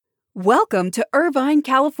Welcome to Irvine,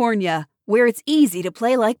 California, where it's easy to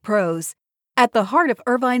play like pros. At the heart of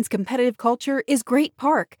Irvine's competitive culture is Great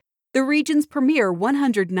Park, the region's premier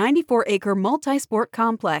 194-acre multi-sport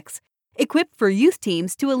complex, equipped for youth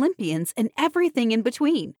teams to Olympians and everything in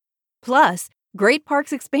between. Plus, Great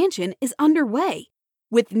Park's expansion is underway.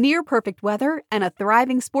 With near-perfect weather and a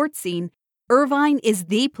thriving sports scene, Irvine is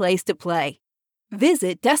the place to play.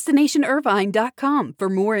 Visit DestinationIrvine.com for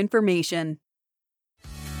more information.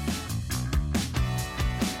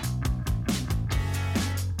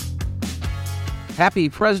 Happy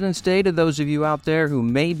President's Day to those of you out there who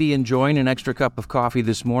may be enjoying an extra cup of coffee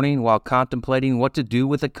this morning while contemplating what to do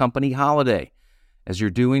with a company holiday. As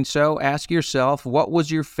you're doing so, ask yourself, what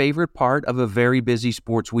was your favorite part of a very busy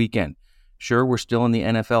sports weekend? Sure, we're still in the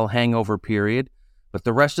NFL hangover period, but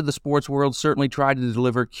the rest of the sports world certainly tried to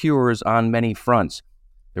deliver cures on many fronts.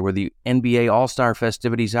 There were the NBA All-Star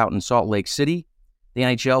festivities out in Salt Lake City. The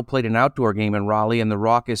NHL played an outdoor game in Raleigh, and the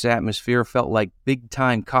raucous atmosphere felt like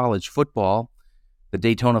big-time college football. The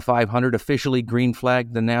Daytona 500 officially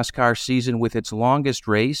green-flagged the NASCAR season with its longest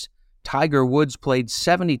race. Tiger Woods played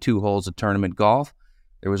 72 holes of tournament golf.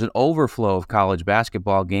 There was an overflow of college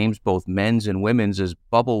basketball games, both men's and women's, as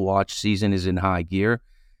Bubble Watch season is in high gear.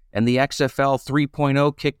 And the XFL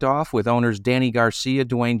 3.0 kicked off with owners Danny Garcia,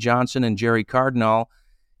 Dwayne Johnson, and Jerry Cardinal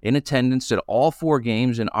in attendance at all four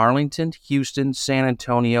games in Arlington, Houston, San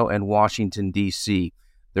Antonio, and Washington, D.C.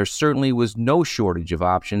 There certainly was no shortage of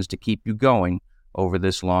options to keep you going over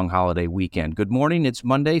this long holiday weekend. Good morning. It's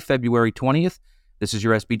Monday, February 20th. This is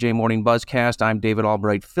your SBJ Morning Buzzcast. I'm David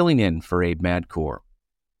Albright, filling in for Abe Madkour.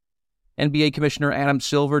 NBA Commissioner Adam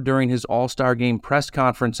Silver, during his All-Star Game press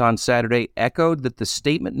conference on Saturday, echoed that the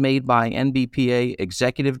statement made by NBPA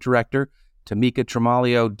Executive Director Tamika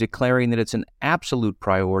Tremolio declaring that it's an absolute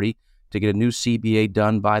priority to get a new CBA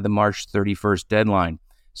done by the March 31st deadline.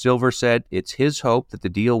 Silver said it's his hope that the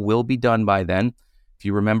deal will be done by then. If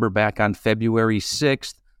you remember, back on February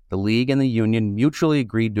 6th, the league and the union mutually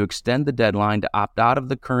agreed to extend the deadline to opt out of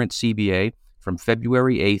the current CBA from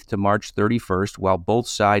February 8th to March 31st, while both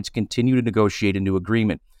sides continue to negotiate a new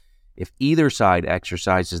agreement. If either side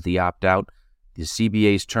exercises the opt-out, the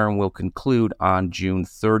CBA's term will conclude on June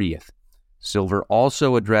 30th. Silver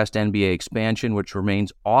also addressed NBA expansion, which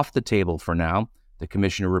remains off the table for now. The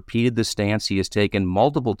commissioner repeated the stance he has taken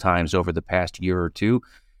multiple times over the past year or two,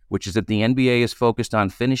 which is that the NBA is focused on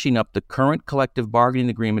finishing up the current collective bargaining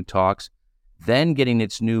agreement talks, then getting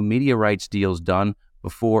its new media rights deals done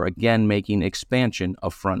before again making expansion a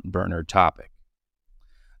front-burner topic.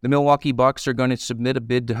 The Milwaukee Bucks are going to submit a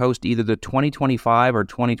bid to host either the 2025 or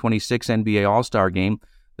 2026 NBA All-Star Game.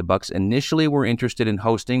 The Bucks initially were interested in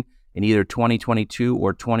hosting in either 2022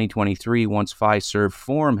 or 2023 once Fiserv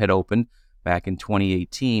Forum had opened back in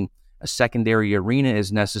 2018. A secondary arena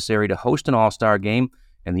is necessary to host an All-Star Game,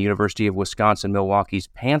 and the University of Wisconsin-Milwaukee's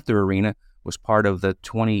Panther Arena was part of the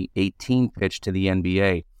 2018 pitch to the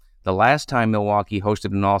NBA. The last time Milwaukee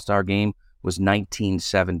hosted an All-Star Game was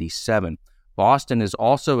 1977. Boston is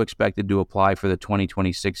also expected to apply for the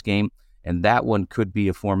 2026 game, and that one could be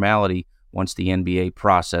a formality once the NBA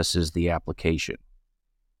processes the application.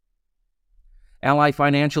 Ally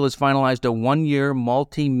Financial has finalized a one-year,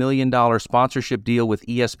 multi-million-dollar sponsorship deal with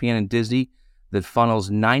ESPN and Disney that funnels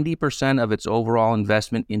 90% of its overall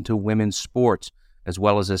investment into women's sports, as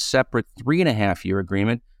well as a separate 3.5-year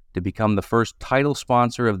agreement to become the first title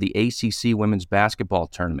sponsor of the ACC Women's Basketball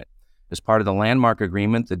Tournament. As part of the landmark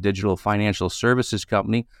agreement, the digital financial services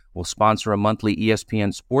company will sponsor a monthly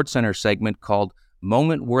ESPN SportsCenter segment called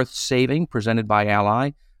Moment Worth Saving, presented by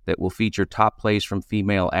Ally, that will feature top plays from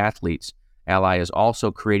female athletes. Ally is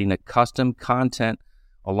also creating a custom content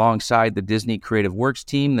alongside the Disney Creative Works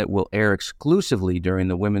team that will air exclusively during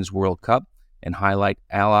the Women's World Cup and highlight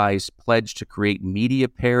Ally's pledge to create media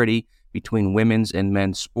parity between women's and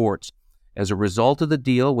men's sports. As a result of the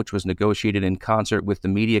deal, which was negotiated in concert with the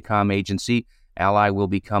Mediacom agency, Ally will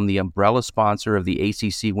become the umbrella sponsor of the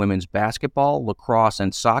ACC Women's Basketball, Lacrosse,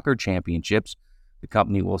 and Soccer Championships. The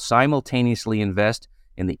company will simultaneously invest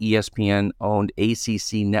in the ESPN-owned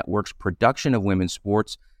ACC Network's production of women's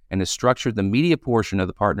sports and has structured the media portion of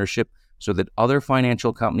the partnership so that other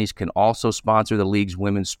financial companies can also sponsor the league's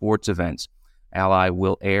women's sports events. Ally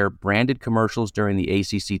will air branded commercials during the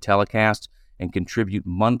ACC telecasts and contribute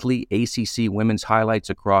monthly ACC women's highlights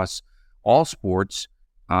across all sports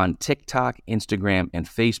on TikTok, Instagram, and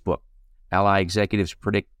Facebook. Ally executives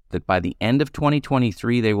predict that by the end of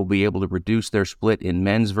 2023, they will be able to reduce their split in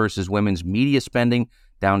men's versus women's media spending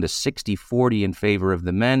down to 60-40 in favor of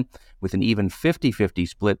the men, with an even 50-50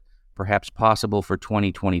 split perhaps possible for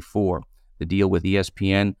 2024. The deal with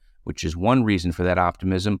ESPN which is one reason for that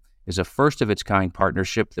optimism, is a first-of-its-kind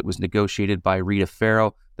partnership that was negotiated by Rita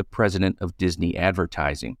Farrow, the president of Disney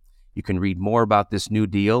Advertising. You can read more about this new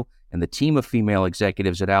deal and the team of female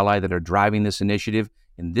executives at Ally that are driving this initiative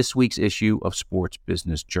in this week's issue of Sports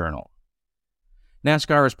Business Journal.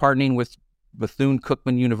 NASCAR is partnering with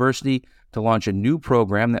Bethune-Cookman University to launch a new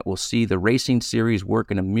program that will see the racing series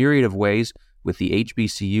work in a myriad of ways with the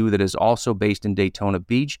HBCU that is also based in Daytona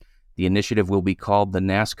Beach. The initiative will be called the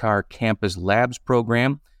NASCAR Campus Labs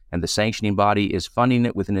Program, and the sanctioning body is funding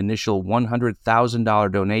it with an initial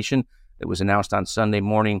 $100,000 donation that was announced on Sunday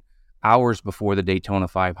morning, hours before the Daytona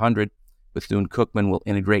 500. Bethune-Cookman will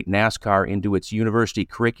integrate NASCAR into its university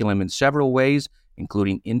curriculum in several ways,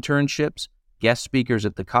 including internships, guest speakers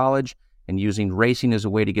at the college, and using racing as a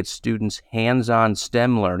way to get students hands-on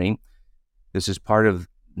STEM learning. This is part of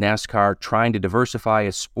NASCAR trying to diversify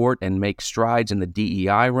a sport and make strides in the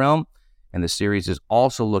DEI realm, and the series is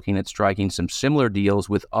also looking at striking some similar deals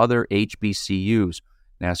with other HBCUs.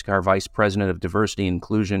 NASCAR Vice President of Diversity and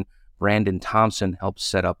Inclusion, Brandon Thompson, helped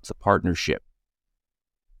set up the partnership.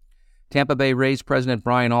 Tampa Bay Rays President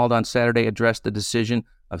Brian Auld on Saturday addressed the decision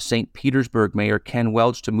of St. Petersburg Mayor Ken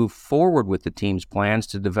Welch to move forward with the team's plans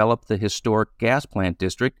to develop the historic gas plant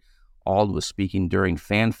district. Auld was speaking during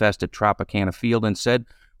Fan Fest at Tropicana Field and said,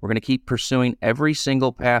 "We're going to keep pursuing every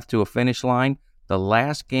single path to a finish line. The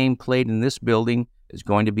last game played in this building is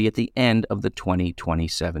going to be at the end of the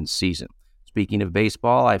 2027 season." Speaking of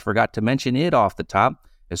baseball, I forgot to mention it off the top,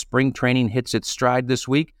 as spring training hits its stride this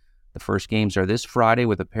week. The first games are this Friday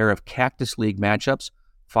with a pair of Cactus League matchups,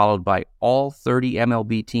 followed by all 30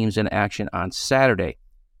 MLB teams in action on Saturday.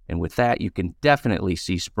 And with that, you can definitely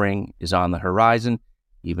see spring is on the horizon,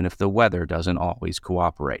 even if the weather doesn't always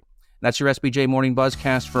cooperate. That's your SBJ Morning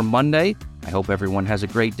Buzzcast for Monday. I hope everyone has a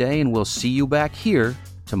great day, and we'll see you back here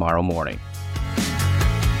tomorrow morning.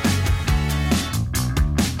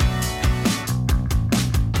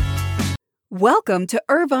 Welcome to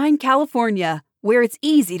Irvine, California, where it's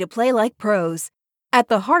easy to play like pros. At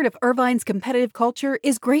the heart of Irvine's competitive culture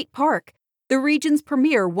is Great Park, the region's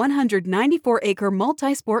premier 194-acre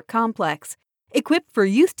multi-sport complex, equipped for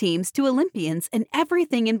youth teams to Olympians and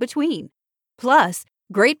everything in between. Plus,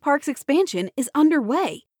 Great Park's expansion is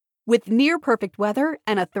underway. With near-perfect weather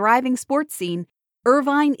and a thriving sports scene,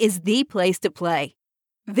 Irvine is the place to play.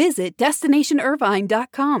 Visit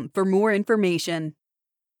DestinationIrvine.com for more information.